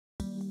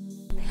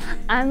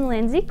I'm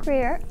Lindsay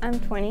Greer. I'm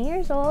 20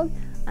 years old.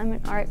 I'm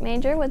an art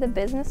major with a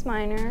business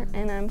minor,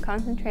 and I'm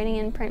concentrating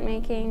in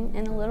printmaking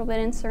and a little bit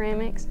in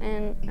ceramics,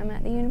 and I'm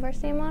at the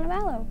University of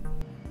Montevallo.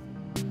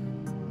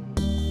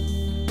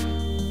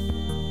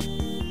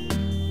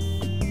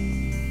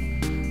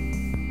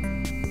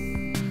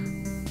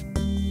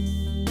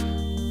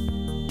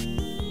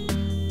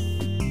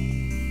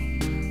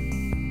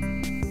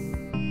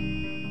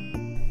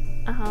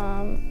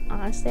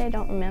 Honestly, I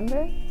don't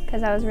remember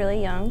because I was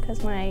really young,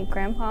 because my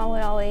grandpa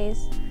would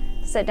always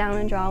sit down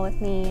and draw with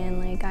me, and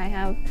like I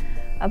have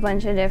a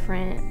bunch of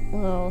different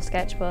little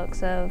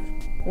sketchbooks of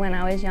when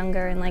I was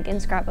younger and like in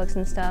scrapbooks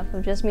and stuff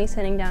of just me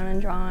sitting down and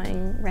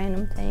drawing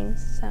random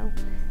things. So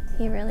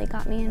he really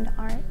got me into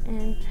art,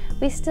 and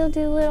we still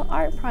do little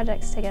art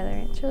projects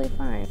together. It's really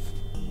fun.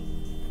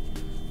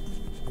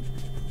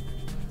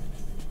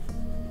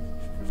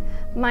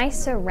 My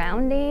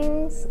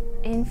surroundings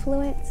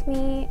influence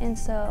me, and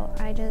so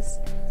I just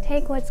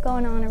take what's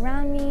going on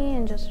around me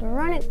and just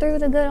run it through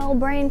the good old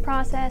brain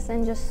process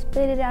and just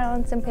spit it out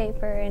on some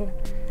paper and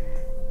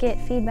get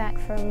feedback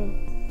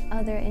from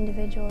other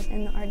individuals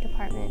in the art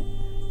department,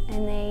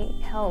 and they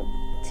help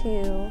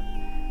to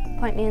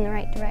point me in the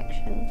right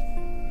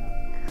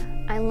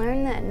direction. I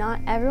learned that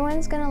not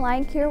everyone's gonna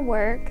like your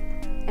work,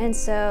 and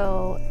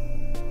so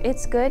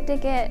it's good to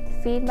get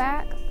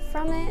feedback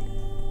from it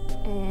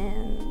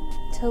and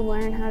to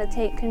learn how to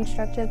take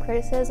constructive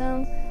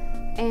criticism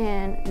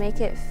and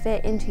make it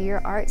fit into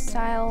your art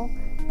style,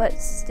 but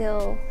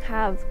still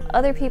have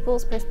other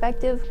people's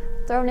perspective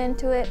thrown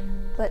into it,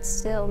 but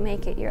still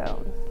make it your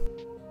own.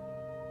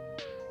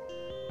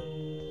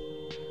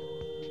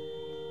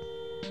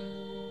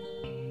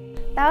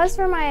 That was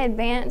for my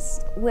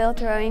advanced wheel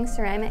throwing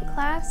ceramic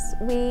class.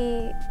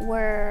 We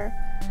were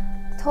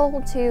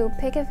told to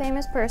pick a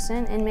famous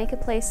person and make a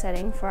place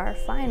setting for our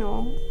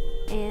final,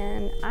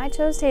 and I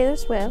chose Taylor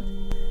Swift.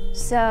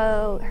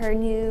 So her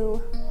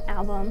new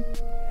album,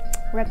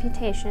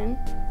 Reputation,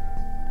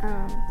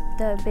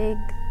 the big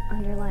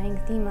underlying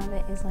theme of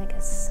it is like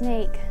a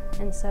snake,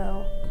 and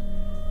so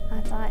I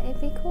thought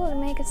it'd be cool to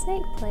make a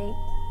snake plate.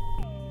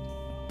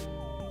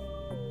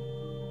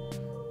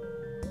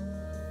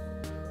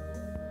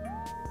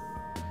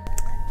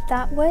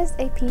 That was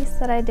a piece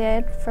that I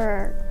did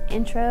for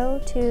Intro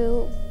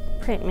to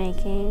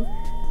Printmaking,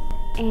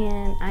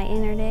 and I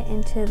entered it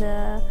into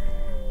the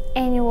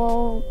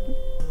annual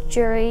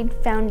juried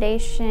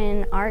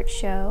foundation art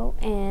show,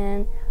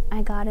 and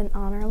I got an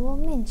honorable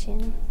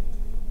mention.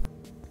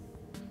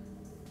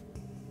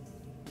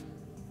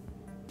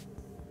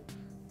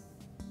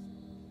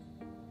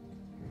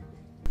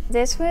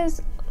 This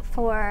was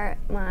for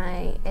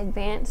my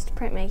advanced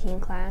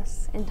printmaking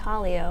class in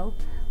Talio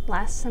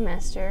last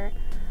semester.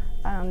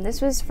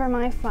 This was for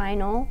my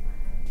final,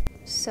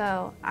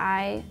 so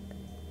I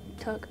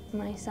took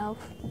myself,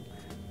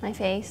 my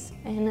face,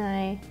 and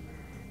I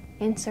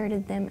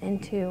inserted them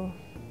into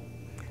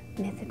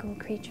mythical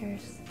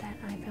creatures that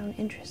I found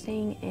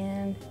interesting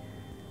and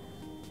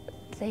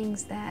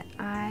things that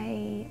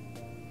I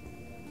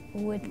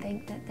would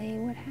think that they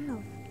would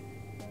have.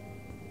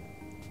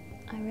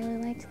 I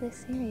really liked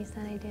this series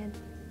that I did.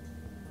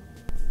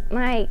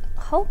 My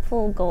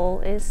hopeful goal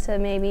is to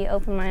maybe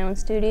open my own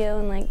studio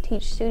and like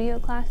teach studio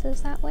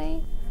classes that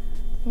way,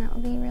 and that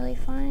would be really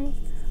fun.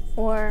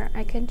 Or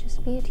I could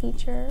just be a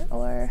teacher,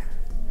 or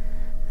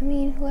I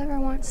mean, whoever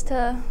wants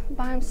to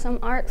buy some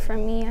art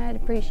from me, I'd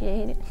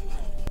appreciate it.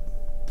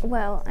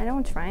 Well, I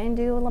don't try and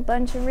do a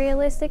bunch of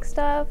realistic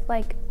stuff.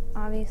 Like,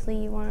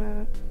 obviously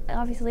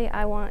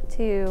I want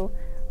to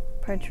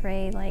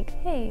portray like,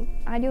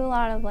 hey, I do a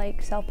lot of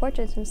like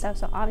self-portraits and stuff,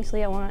 so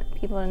obviously I want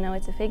people to know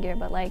it's a figure,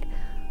 but like,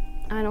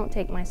 I don't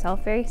take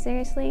myself very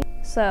seriously.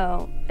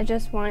 So I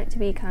just want it to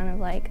be kind of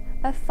like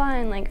a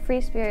fun, like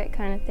free spirit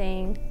kind of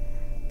thing,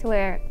 to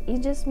where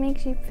it just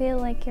makes you feel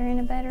like you're in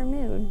a better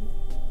mood.